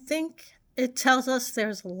 I think it tells us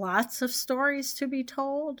there's lots of stories to be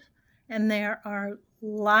told, and there are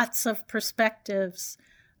lots of perspectives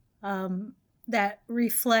that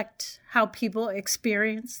reflect how people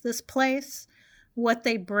experience this place, what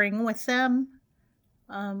they bring with them,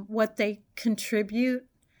 what they contribute,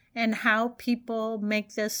 and how people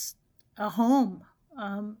make this a home,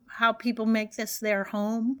 how people make this their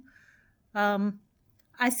home.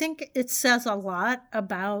 I think it says a lot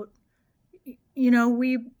about,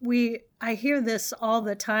 I hear this all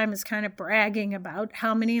the time as kind of bragging about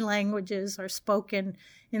how many languages are spoken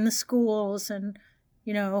in the schools and,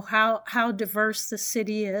 how diverse the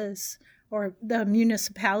city is. or the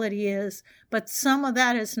municipality is, but some of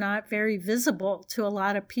that is not very visible to a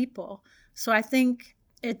lot of people. So I think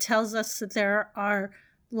it tells us that there are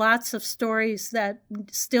lots of stories that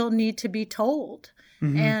still need to be told.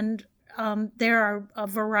 Mm-hmm. And there are a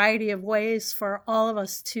variety of ways for all of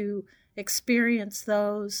us to experience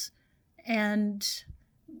those and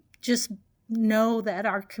just know that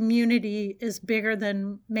our community is bigger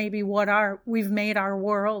than maybe what we've made our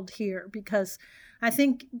world here. Because I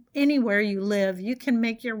think anywhere you live, you can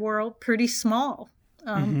make your world pretty small.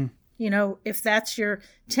 You know, if that's your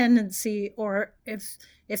tendency, or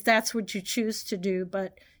if that's what you choose to do.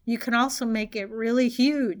 But you can also make it really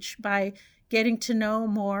huge by getting to know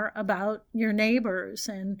more about your neighbors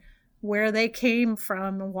and where they came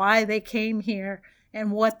from and why they came here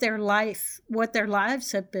and what their lives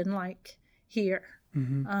have been like here.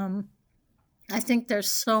 Mm-hmm. I think there's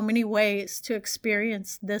so many ways to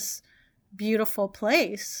experience this beautiful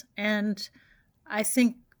place. And I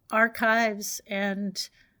think archives and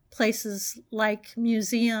places like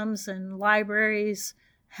museums and libraries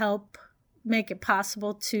help make it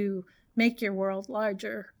possible to make your world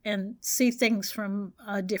larger and see things from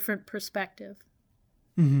a different perspective.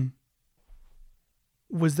 Mm-hmm.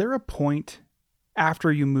 Was there a point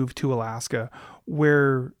after you moved to Alaska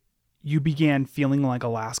where you began feeling like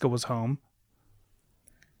Alaska was home?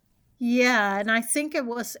 Yeah, and I think it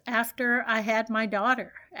was after I had my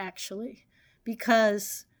daughter, actually,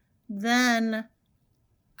 because then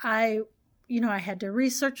I had to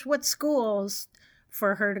research what schools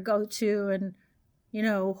for her to go to, and,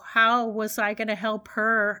 how was I going to help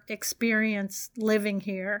her experience living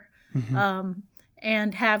here,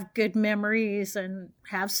 and have good memories and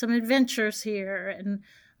have some adventures here. And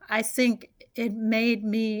I think it made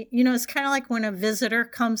me, it's kind of like when a visitor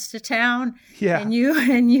comes to town, and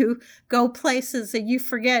you go places that you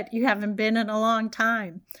forget you haven't been in a long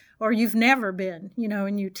time, or you've never been,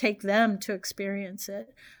 and you take them to experience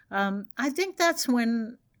it. I think that's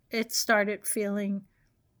when it started feeling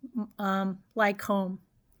like home,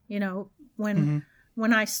 when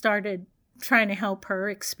I started trying to help her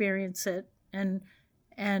experience it and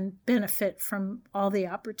benefit from all the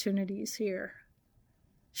opportunities here.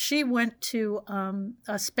 She went to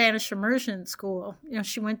a Spanish immersion school.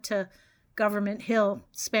 She went to Government Hill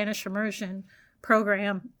Spanish immersion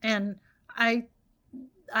program, and I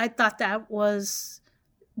thought that was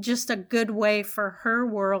just a good way for her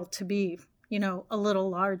world to be, a little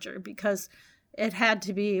larger, because it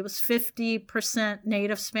was 50%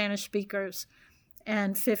 native Spanish speakers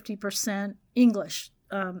and 50% English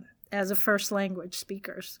as a first language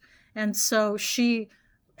speakers. And so she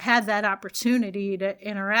had that opportunity to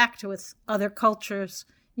interact with other cultures,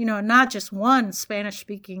 not just one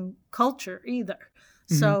Spanish-speaking culture either.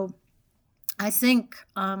 Mm-hmm. So I think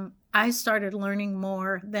I started learning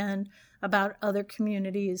more then about other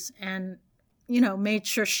communities and, made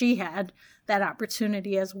sure she had that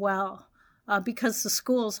opportunity as well, because the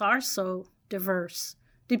schools are so diverse,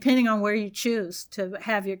 depending on where you choose to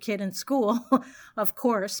have your kid in school, of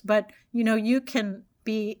course. But, you can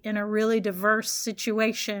be in a really diverse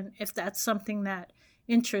situation if that's something that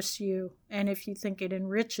interests you and if you think it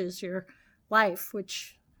enriches your life,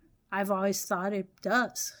 which I've always thought it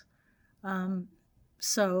does.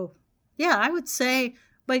 So, yeah, I would say,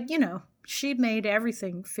 but, she made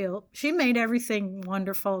everything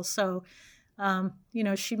wonderful. So,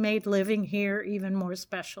 she made living here even more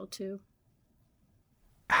special too.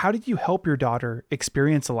 How did you help your daughter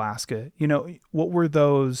experience Alaska? What were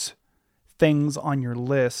those things on your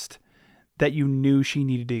list that you knew she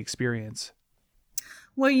needed to experience?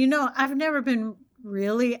 Well, I've never been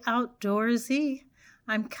really outdoorsy.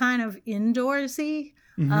 I'm kind of indoorsy.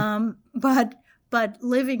 Mm-hmm. But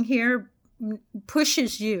living here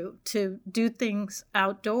pushes you to do things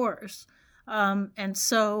outdoors. And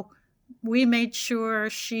so we made sure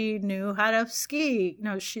she knew how to ski.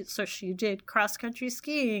 So she did cross-country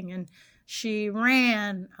skiing, and she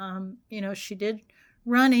ran. She did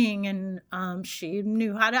running, and she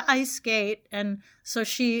knew how to ice skate. And so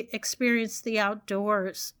she experienced the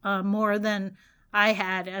outdoors more than I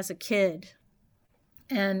had as a kid.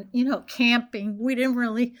 And, camping, we didn't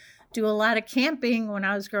really do a lot of camping when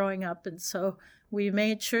I was growing up. And so we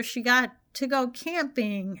made sure she got to go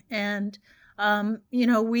camping. And,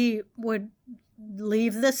 we would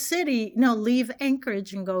leave the city, leave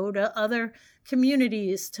Anchorage and go to other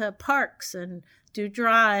communities, to parks, and do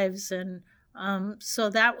drives. And so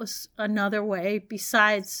that was another way,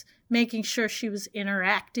 besides making sure she was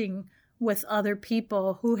interacting with other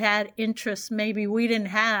people who had interests maybe we didn't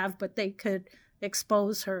have, but they could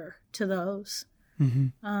expose her to those.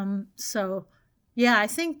 Mm-hmm. So Yeah, I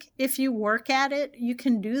think if you work at it, you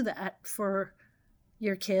can do that for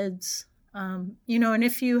your kids. And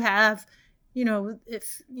if you have, I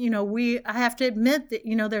have to admit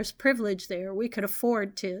that, there's privilege there. We could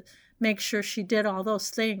afford to make sure she did all those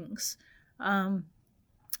things.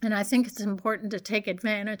 And I think it's important to take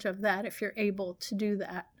advantage of that if you're able to do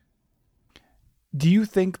that. Do you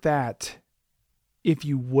think that if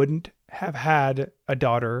you wouldn't have had a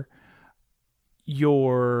daughter,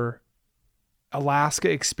 your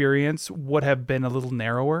Alaska experience would have been a little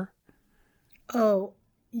narrower? Oh,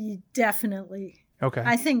 definitely. Okay.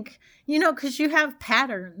 I think, because you have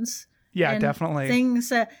patterns. Yeah, and definitely.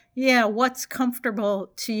 Things, what's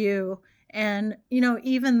comfortable to you. And,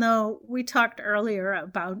 even though we talked earlier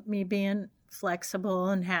about me being flexible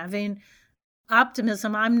and having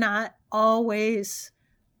optimism, I'm not always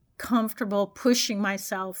comfortable pushing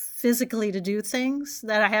myself physically to do things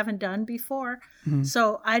that I haven't done before. Mm-hmm.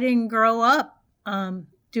 So I didn't grow up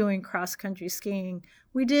doing cross-country skiing.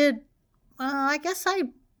 We did, I guess I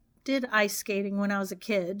did ice skating when I was a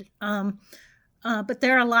kid. But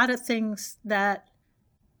there are a lot of things that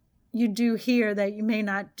you do here that you may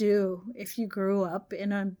not do if you grew up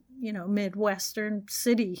in a, Midwestern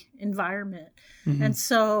city environment. Mm-hmm. And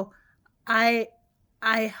so I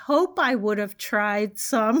hope I would have tried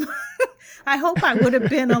some. I hope I would have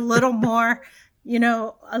been a little more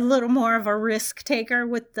of a risk taker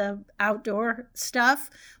with the outdoor stuff.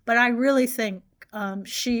 But I really think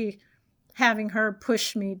having her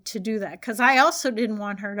push me to do that, because I also didn't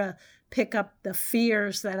want her to pick up the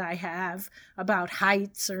fears that I have about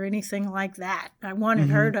heights or anything like that. I wanted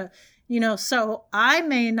mm-hmm. her to, so I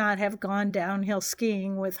may not have gone downhill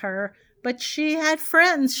skiing with her, but she had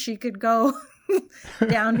friends she could go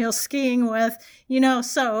downhill skiing with,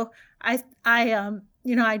 so I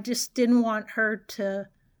just didn't want her to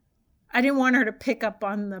pick up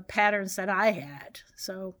on the patterns that I had.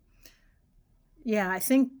 So yeah, I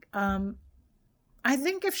think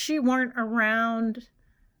if she weren't around,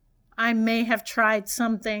 I may have tried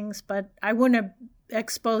some things, but I wouldn't have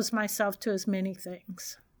exposed myself to as many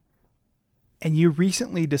things. And you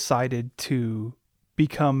recently decided to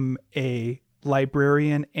become a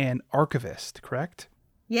librarian and archivist, correct?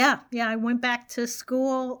 Yeah. I went back to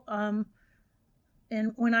school.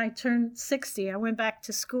 And when I turned 60, I went back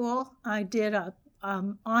to school. I did a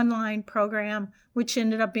online program, which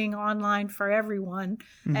ended up being online for everyone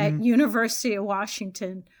mm-hmm. at University of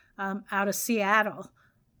Washington out of Seattle.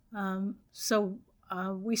 So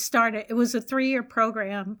we started, it was a 3-year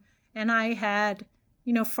program, and I had,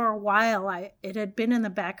 for a while, it had been in the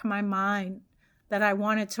back of my mind that I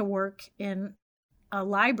wanted to work in a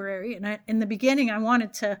library. And in the beginning,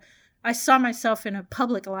 I saw myself in a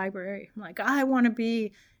public library. I'm like, I want to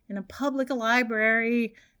be in a public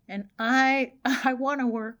library, and I want to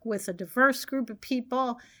work with a diverse group of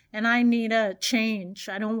people, and I need a change.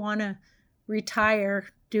 I don't want to retire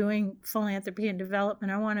doing philanthropy and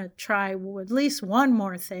development. I want to try at least one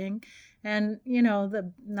more thing. And,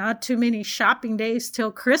 the not too many shopping days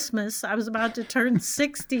till Christmas. I was about to turn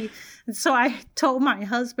 60. And so I told my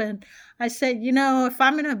husband, I said, if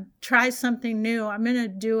I'm going to try something new, I'm going to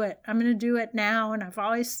do it. I'm going to do it now. And I've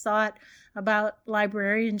always thought about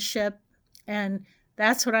librarianship, and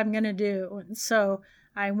that's what I'm going to do. And so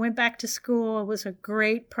I went back to school. It was a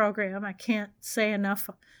great program. I can't say enough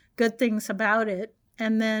good things about it.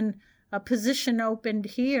 And then a position opened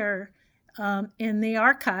here in the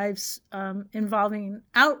archives involving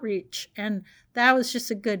outreach. And that was just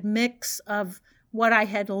a good mix of what I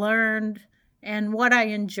had learned and what I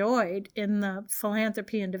enjoyed in the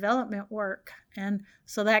philanthropy and development work. And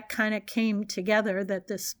so that kind of came together, that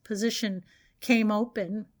this position came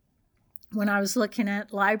open when I was looking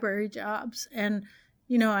at library jobs. And,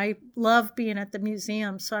 I love being at the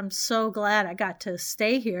museum, so I'm so glad I got to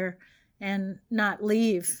stay here and not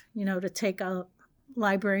leave, to take a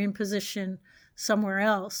librarian position somewhere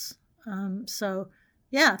else. So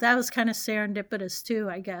yeah, that was kind of serendipitous too,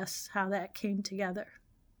 I guess, how that came together.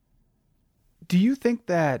 Do you think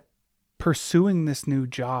that pursuing this new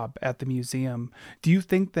job at the museum, do you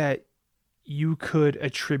think that you could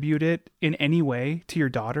attribute it in any way to your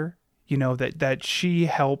daughter? That she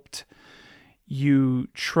helped you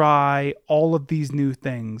try all of these new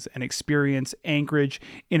things and experience Anchorage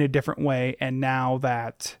in a different way. And now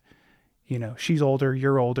that, she's older,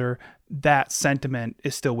 you're older, that sentiment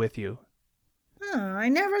is still with you. I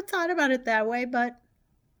never thought about it that way, but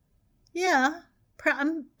yeah,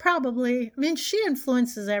 probably. I mean, she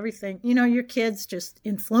influences everything. Your kids just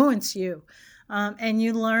influence you, and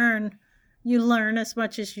you learn as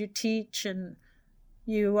much as you teach, and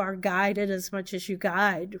you are guided as much as you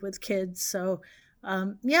guide with kids. So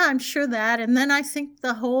yeah, I'm sure that. And then I think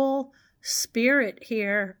the whole spirit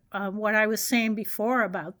here, what I was saying before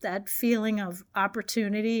about that feeling of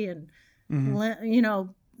opportunity and,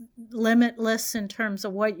 limitless in terms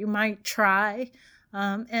of what you might try.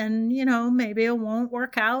 And, maybe it won't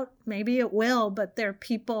work out, maybe it will, but there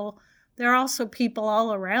are also people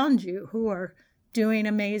all around you who are doing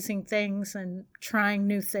amazing things and trying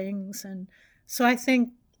new things. And so I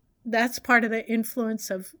think that's part of the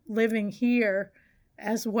influence of living here,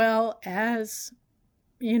 as well as,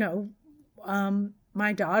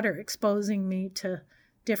 my daughter exposing me to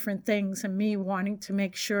different things and me wanting to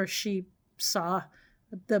make sure she saw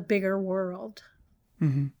the bigger world.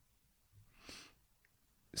 Mm-hmm.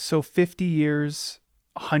 So 50 years,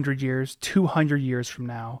 100 years, 200 years from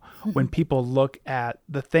now, when people look at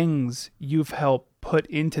the things you've helped put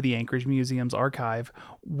into the Anchorage Museum's archive,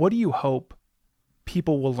 what do you hope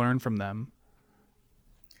people will learn from them?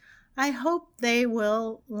 I hope they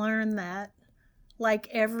will learn that, like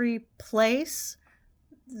every place,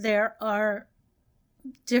 there are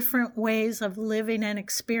different ways of living and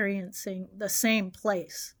experiencing the same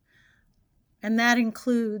place. And that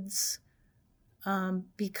includes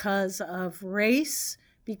because of race,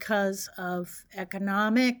 because of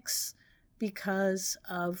economics, because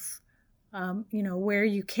of, where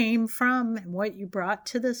you came from and what you brought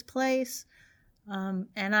to this place.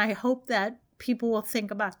 And I hope that people will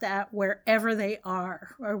think about that wherever they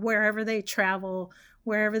are or wherever they travel,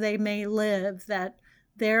 wherever they may live, that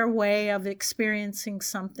their way of experiencing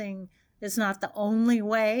something is not the only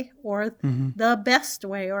way or the best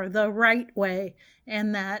way or the right way,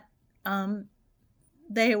 and that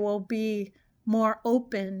they will be more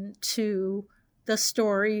open to the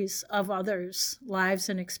stories of others' lives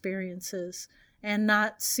and experiences and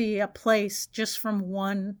not see a place just from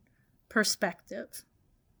one perspective.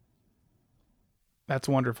 That's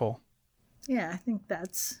wonderful. Yeah, I think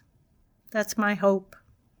that's my hope.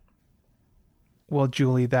 Well,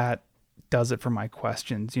 Julie, that does it for my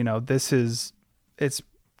questions. It's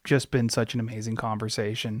just been such an amazing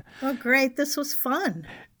conversation. Oh, great. This was fun.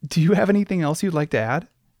 Do you have anything else you'd like to add?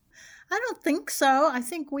 I don't think so. I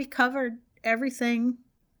think we covered everything.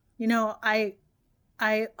 I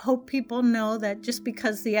hope people know that just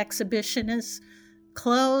because the exhibition is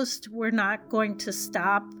closed, we're not going to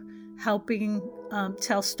stop helping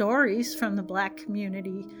tell stories from the Black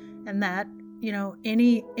community, and that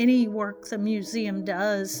any work the museum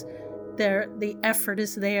does, the effort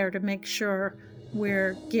is there to make sure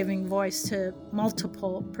we're giving voice to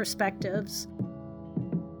multiple perspectives.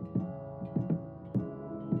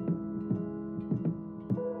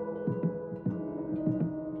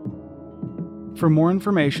 For more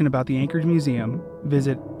information about the Anchorage Museum,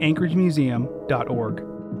 visit anchoragemuseum.org.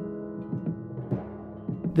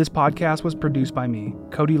 This podcast was produced by me,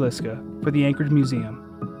 Cody Liska, for the Anchorage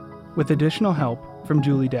Museum, with additional help from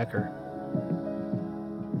Julie Decker.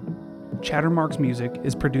 Chattermark's music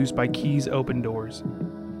is produced by Keys Open Doors.